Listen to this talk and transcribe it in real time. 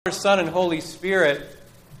Son, and Holy Spirit.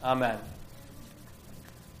 Amen.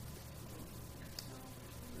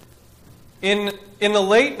 In the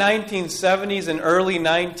late 1970s and early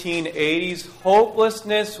 1980s,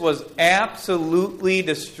 hopelessness was absolutely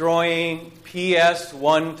destroying PS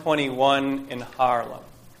 121 in Harlem.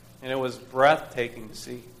 And it was breathtaking to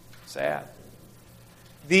see. Sad.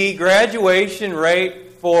 The graduation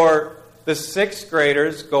rate for the sixth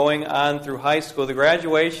graders going on through high school, the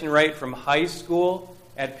graduation rate from high school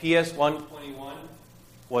at PS 121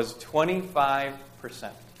 was 25%.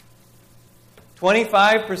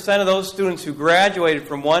 25% of those students who graduated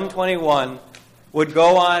from 121 would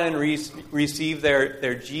go on and receive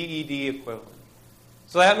their GED equivalent.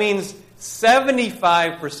 So that means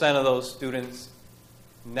 75% of those students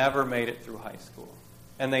never made it through high school.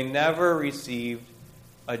 And they never received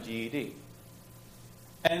a GED.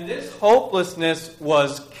 And this hopelessness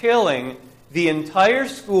was killing the entire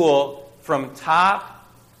school from top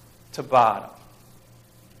to bottom.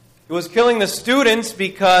 It was killing the students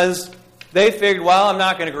because they figured, well, I'm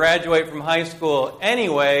not going to graduate from high school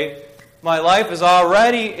anyway. My life is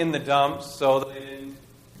already in the dumps, so they didn't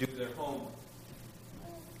do their homework.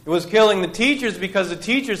 It was killing the teachers because the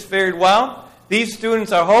teachers figured, well, these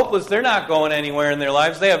students are hopeless. They're not going anywhere in their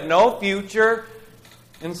lives. They have no future.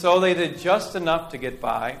 And so they did just enough to get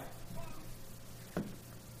by.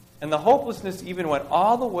 And the hopelessness even went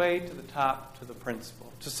all the way to the top, to the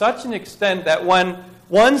principal, to such an extent that when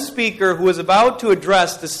one speaker who was about to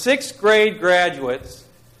address the sixth grade graduates,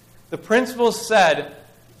 the principal said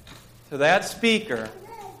to that speaker,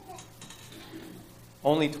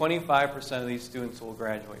 only 25% of these students will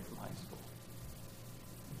graduate from high school.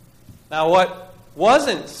 Now, what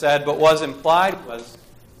wasn't said but was implied was,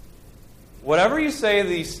 whatever you say to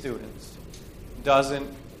these students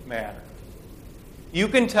doesn't matter. You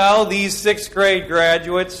can tell these sixth grade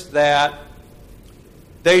graduates that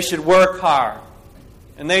they should work hard.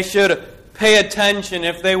 And they should pay attention.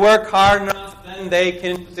 If they work hard enough, then they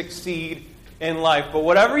can succeed in life. But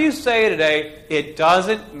whatever you say today, it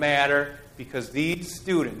doesn't matter because these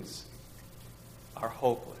students are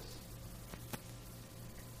hopeless.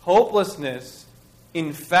 Hopelessness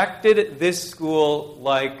infected this school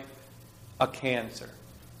like a cancer.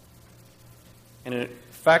 And it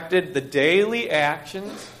affected the daily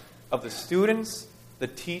actions of the students, the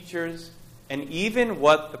teachers, and even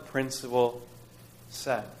what the principal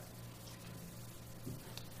said.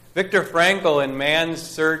 Viktor Frankl, in Man's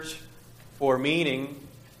Search for Meaning,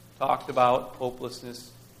 talked about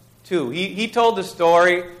hopelessness too. He told the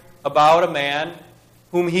story about a man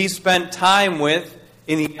whom he spent time with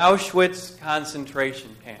in the Auschwitz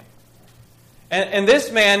concentration camp. And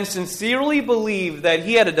this man sincerely believed that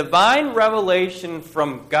he had a divine revelation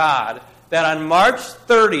from God that on March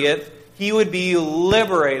 30th he would be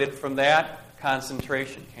liberated from that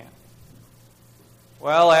concentration camp.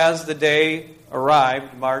 Well, as the day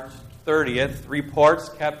arrived, March 30th, reports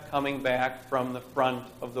kept coming back from the front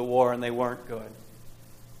of the war, and they weren't good.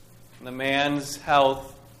 And the man's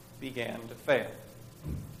health began to fail.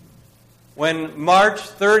 When March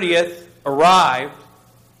 30th arrived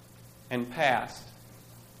and passed,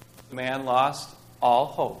 the man lost all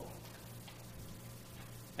hope.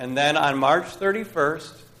 And then on March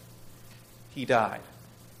 31st, he died.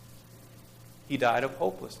 He died of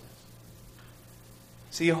hopelessness.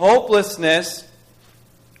 See, hopelessness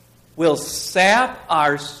will sap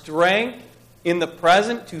our strength in the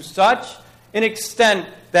present to such an extent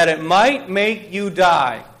that it might make you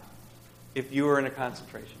die if you were in a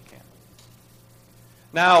concentration camp.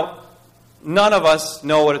 Now, none of us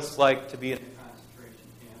know what it's like to be in a concentration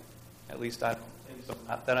camp. At least I don't think so,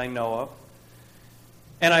 not that I know of.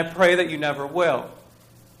 And I pray that you never will.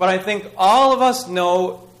 But I think all of us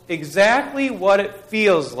know exactly what it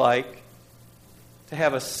feels like to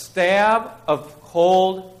have a stab of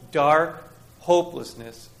cold, dark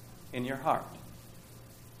hopelessness in your heart.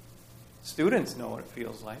 Students know what it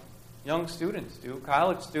feels like. Young students do.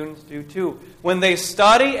 College students do too. When they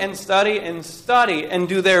study and study and study and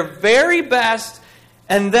do their very best,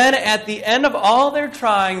 and then at the end of all their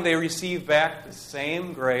trying, they receive back the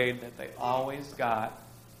same grade that they always got,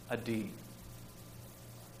 a D.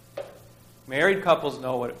 Married couples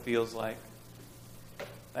know what it feels like.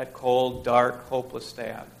 That cold, dark, hopeless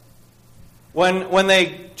stab. When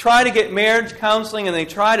they try to get marriage counseling and they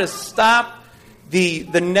try to stop the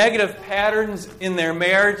negative patterns in their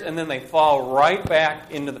marriage, and then they fall right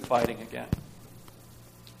back into the fighting again.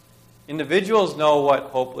 Individuals know what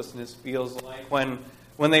hopelessness feels like when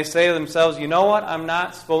they say to themselves, you know what, I'm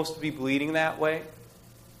not supposed to be bleeding that way.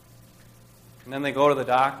 And then they go to the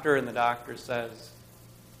doctor, and the doctor says,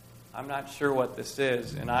 I'm not sure what this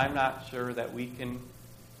is, and I'm not sure that we can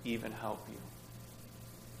even help you.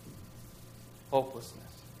 Hopelessness.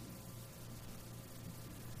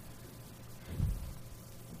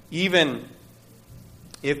 Even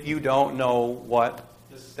if you don't know what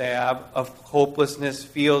the stab of hopelessness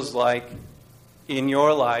feels like in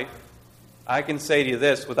your life, I can say to you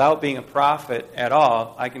this, without being a prophet at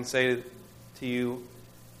all, I can say to you,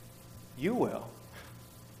 you will.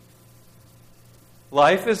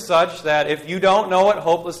 Life is such that if you don't know what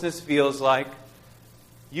hopelessness feels like,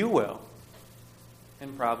 you will.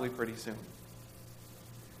 And probably pretty soon.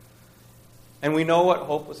 And we know what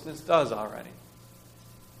hopelessness does already.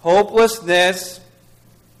 Hopelessness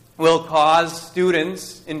will cause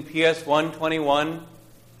students in PS 121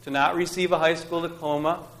 to not receive a high school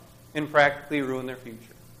diploma and practically ruin their future.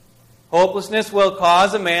 Hopelessness will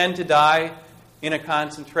cause a man to die in a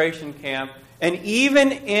concentration camp. And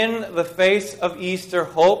even in the face of Easter,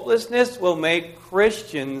 hopelessness will make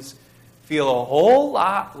Christians feel a whole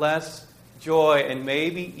lot less joy and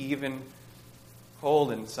maybe even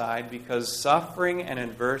cold inside because suffering and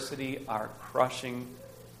adversity are crushing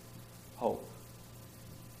hope.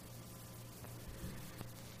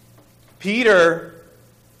 Peter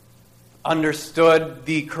understood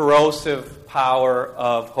the corrosive power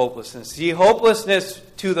of hopelessness. See, hopelessness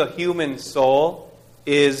to the human soul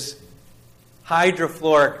is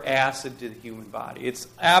hydrofluoric acid to the human body. It's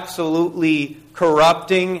absolutely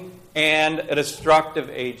corrupting and a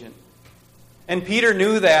destructive agent. And Peter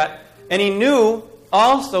knew that, and he knew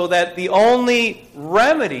also that the only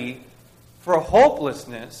remedy for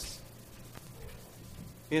hopelessness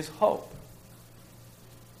is hope.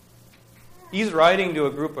 He's writing to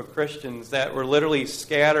a group of Christians that were literally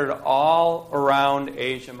scattered all around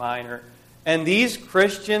Asia Minor. And these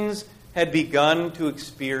Christians had begun to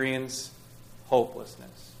experience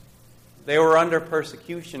hopelessness. They were under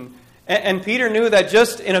persecution. And Peter knew that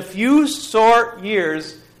just in a few short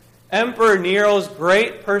years, Emperor Nero's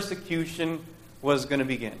great persecution was going to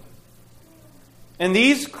begin. And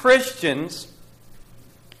these Christians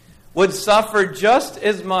would suffer just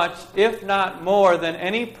as much, if not more, than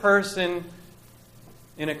any person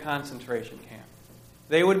in a concentration camp.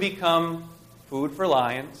 They would become food for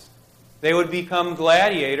lions. They would become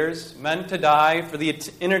gladiators meant to die for the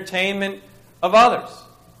entertainment of others.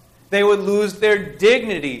 They would lose their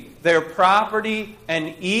dignity, their property,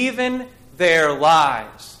 and even their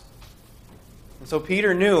lives. And so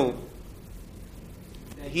Peter knew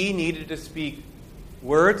that he needed to speak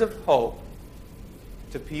words of hope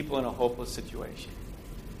to people in a hopeless situation.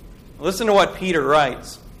 Listen to what Peter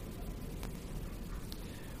writes.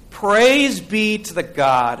 Praise be to the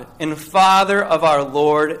God and Father of our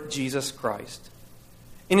Lord Jesus Christ.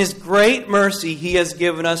 In His great mercy, He has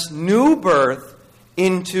given us new birth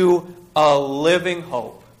into a living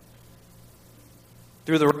hope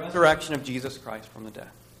through the resurrection of Jesus Christ from the dead.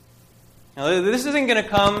 Now, this isn't going to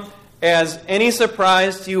come as any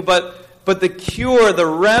surprise to you, but the cure, the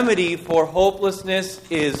remedy for hopelessness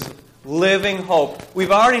is living hope.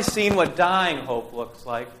 We've already seen what dying hope looks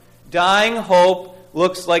like. Dying hope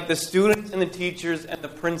looks like the students and the teachers and the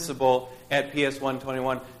principal at PS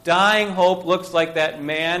 121. Dying hope looks like that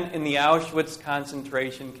man in the Auschwitz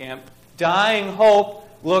concentration camp. Dying hope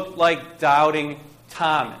looked like doubting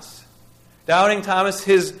Thomas. Doubting Thomas,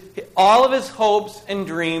 all of his hopes and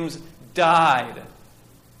dreams died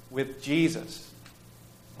with Jesus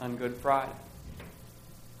on Good Friday.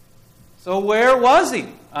 So where was he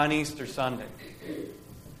on Easter Sunday?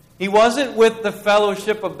 He wasn't with the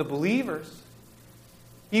fellowship of the believers.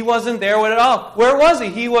 He wasn't there at all. Where was he?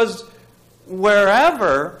 He was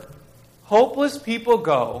wherever hopeless people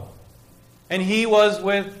go, and he was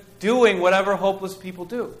with doing whatever hopeless people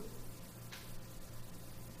do.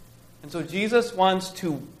 And so Jesus wants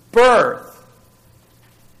to birth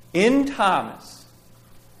in Thomas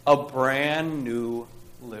a brand new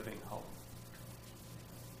living hope.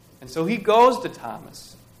 And so he goes to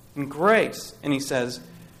Thomas in grace, and he says,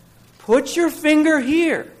 put your finger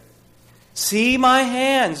here. See my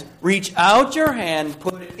hands. Reach out your hand.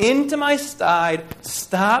 Put it into my side.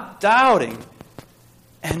 Stop doubting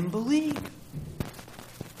and believe.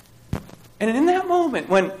 And in that moment,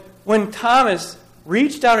 when Thomas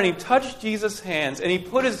reached out and he touched Jesus' hands and he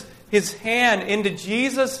put his hand into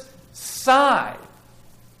Jesus' side,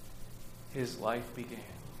 his life began.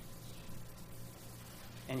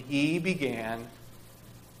 And he began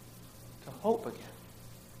to hope again.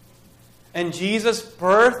 And Jesus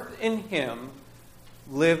birthed in him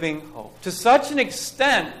living hope. To such an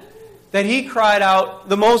extent that he cried out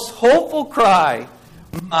the most hopeful cry,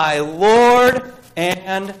 my Lord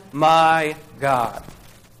and my God.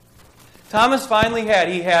 Thomas finally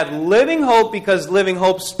had living hope because living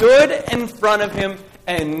hope stood in front of him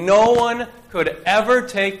and no one could ever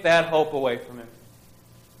take that hope away from him.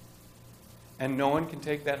 And no one can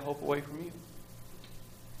take that hope away from you.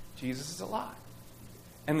 Jesus is alive.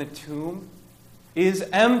 And the tomb is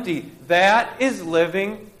empty. That is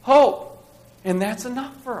living hope. And that's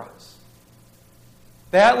enough for us.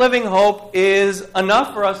 That living hope is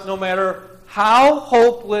enough for us no matter how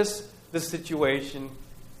hopeless the situation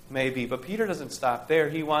may be. But Peter doesn't stop there.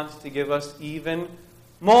 He wants to give us even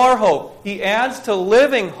more hope. He adds to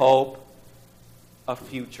living hope a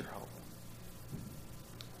future hope.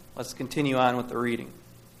 Let's continue on with the reading.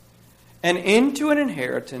 And into an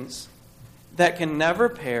inheritance that can never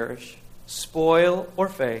perish, spoil, or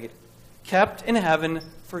fade, kept in heaven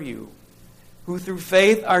for you, who through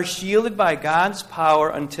faith are shielded by God's power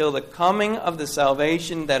until the coming of the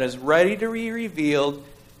salvation that is ready to be revealed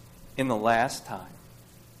in the last time.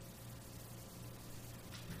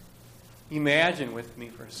 Imagine with me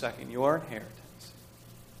for a second your inheritance,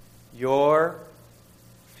 your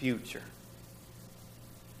future.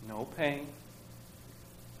 No pain,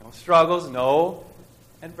 no struggles, no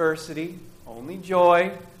adversity, only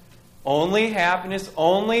joy, only happiness,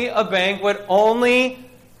 only a banquet, only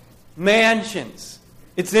mansions.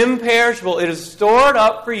 It's imperishable. It is stored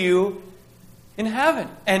up for you in heaven.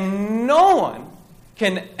 And no one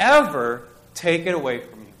can ever take it away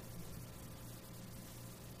from you.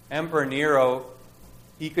 Emperor Nero,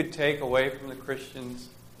 he could take away from the Christians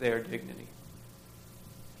their dignity.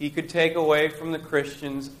 He could take away from the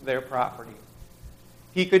Christians their property.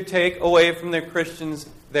 He could take away from the Christians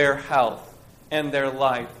their health and their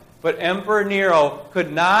life. But Emperor Nero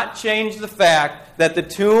could not change the fact that the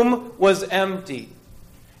tomb was empty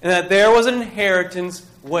and that there was an inheritance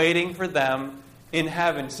waiting for them in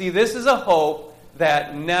heaven. See, this is a hope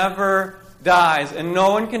that never dies, and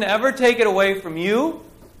no one can ever take it away from you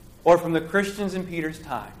or from the Christians in Peter's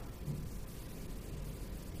time.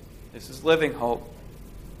 This is living hope.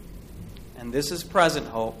 And this is present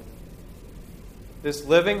hope. This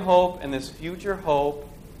living hope and this future hope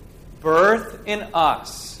birth in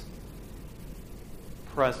us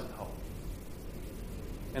present hope.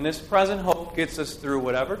 And this present hope gets us through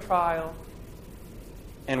whatever trial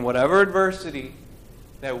and whatever adversity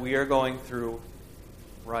that we are going through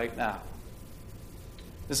right now.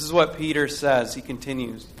 This is what Peter says. He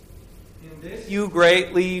continues, "In this you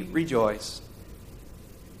greatly rejoice,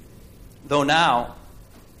 though now,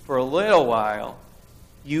 for a little while,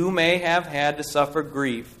 you may have had to suffer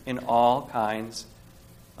grief in all kinds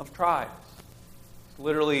of trials." It's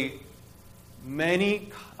literally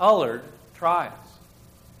many-colored trials.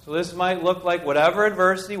 So this might look like whatever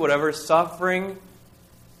adversity, whatever suffering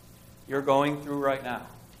you're going through right now.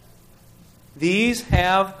 These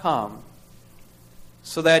have come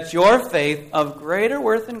so that your faith of greater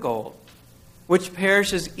worth than gold, which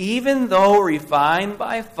perishes even though refined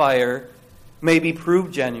by fire, may be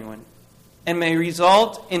proved genuine, and may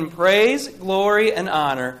result in praise, glory, and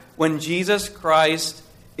honor when Jesus Christ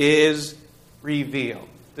is revealed.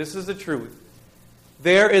 This is the truth.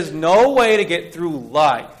 There is no way to get through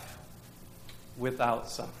life without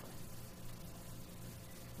suffering.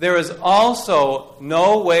 There is also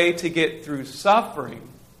no way to get through suffering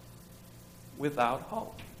without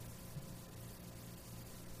hope.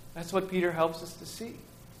 That's what Peter helps us to see.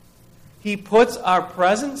 He puts our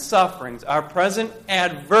present sufferings, our present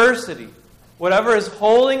adversity, whatever is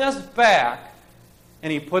holding us back,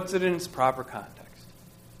 and he puts it in its proper context.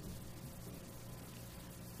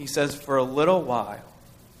 He says, for a little while.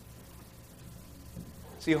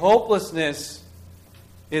 See, hopelessness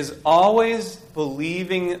is always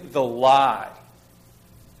believing the lie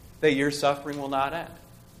that your suffering will not end.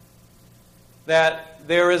 That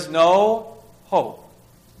there is no hope.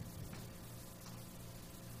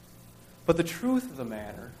 But the truth of the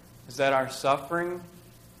matter is that our suffering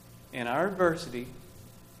and our adversity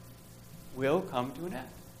will come to an end.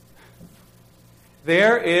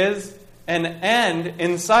 There is an end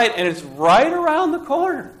in sight, and it's right around the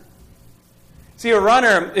corner. See, a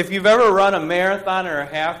runner, if you've ever run a marathon or a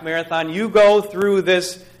half marathon, you go through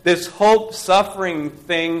this hope-suffering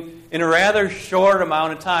thing in a rather short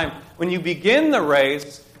amount of time. When you begin the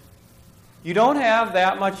race, you don't have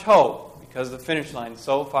that much hope because the finish line is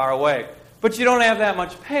so far away. But you don't have that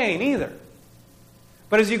much pain either.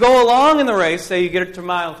 But as you go along in the race, say you get to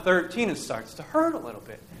mile 13, it starts to hurt a little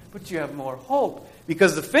bit. But you have more hope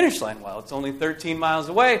because the finish line, well, it's only 13 miles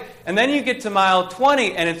away. And then you get to mile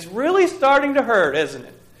 20, and it's really starting to hurt, isn't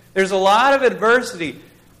it? There's a lot of adversity,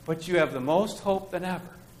 but you have the most hope than ever.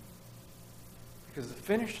 Because the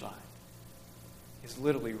finish line is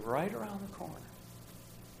literally right around the corner.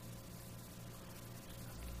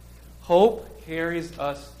 Hope carries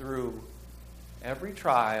us through every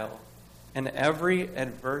trial, and every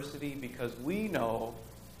adversity, because we know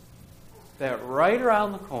that right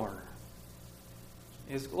around the corner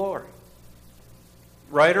is glory.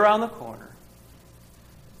 Right around the corner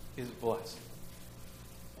is blessing.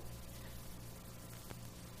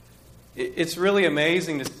 It's really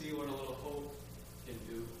amazing to see what a little hope can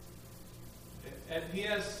do. At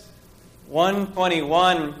PS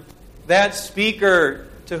 121, that speaker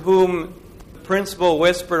to whom the principal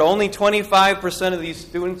whispered, only 25% of these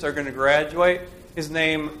students are going to graduate, his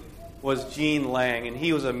name was Gene Lang, and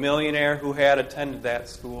he was a millionaire who had attended that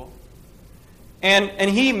school. And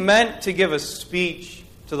he meant to give a speech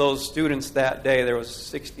to those students that day. There was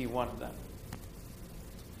 61 of them.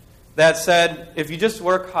 That said, if you just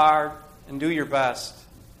work hard and do your best,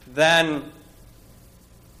 then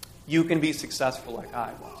you can be successful like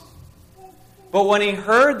I was. But when he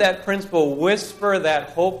heard that principal whisper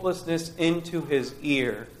that hopelessness into his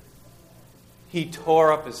ear, he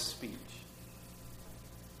tore up his speech.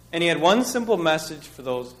 And he had one simple message for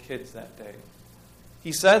those kids that day.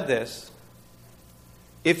 He said this: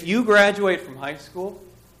 if you graduate from high school,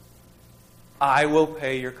 I will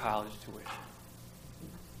pay your college tuition.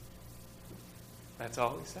 That's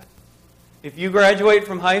all he said. If you graduate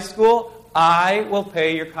from high school, I will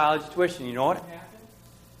pay your college tuition. You know what happened?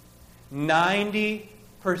 90%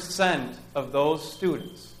 of those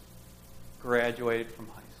students graduated from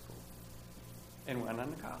high school and went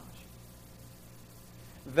on to college.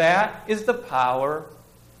 That is the power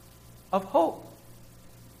of hope,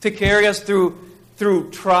 to carry us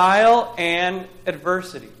through trial and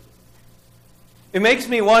adversity. It makes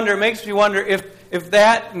me wonder if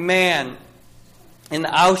that man in the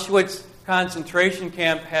Auschwitz concentration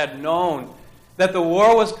camp had known that the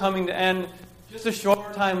war was coming to end just a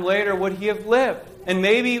short time later, would he have lived? And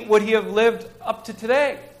maybe would he have lived up to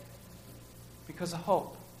today? Because of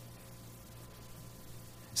hope.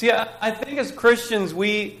 See, I think as Christians,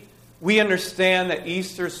 we understand that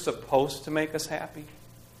Easter is supposed to make us happy.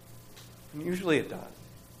 And usually it does.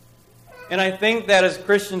 And I think that as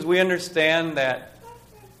Christians, we understand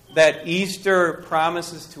that Easter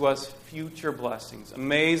promises to us future blessings,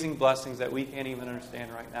 amazing blessings that we can't even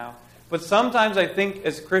understand right now. But sometimes I think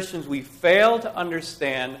as Christians, we fail to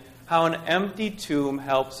understand how an empty tomb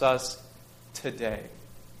helps us today.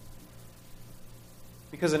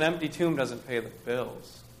 Because an empty tomb doesn't pay the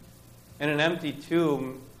bills. And an empty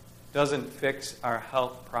tomb doesn't fix our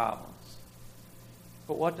health problems.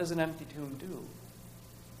 But what does an empty tomb do?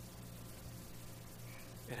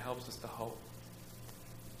 It helps us to hope.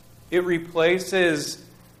 It replaces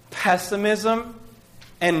pessimism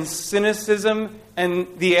and cynicism and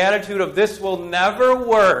the attitude of this will never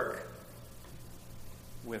work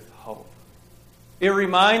with hope. It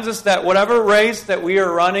reminds us that whatever race that we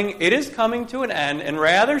are running, it is coming to an end, and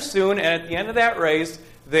rather soon, and at the end of that race,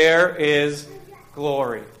 there is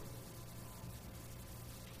glory.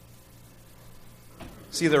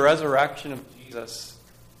 See, the resurrection of Jesus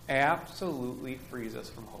absolutely frees us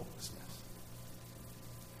from hopelessness.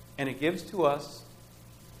 And it gives to us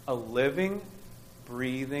a living,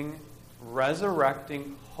 breathing,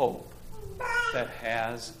 resurrecting hope that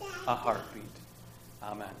has a heartbeat.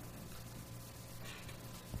 Amen.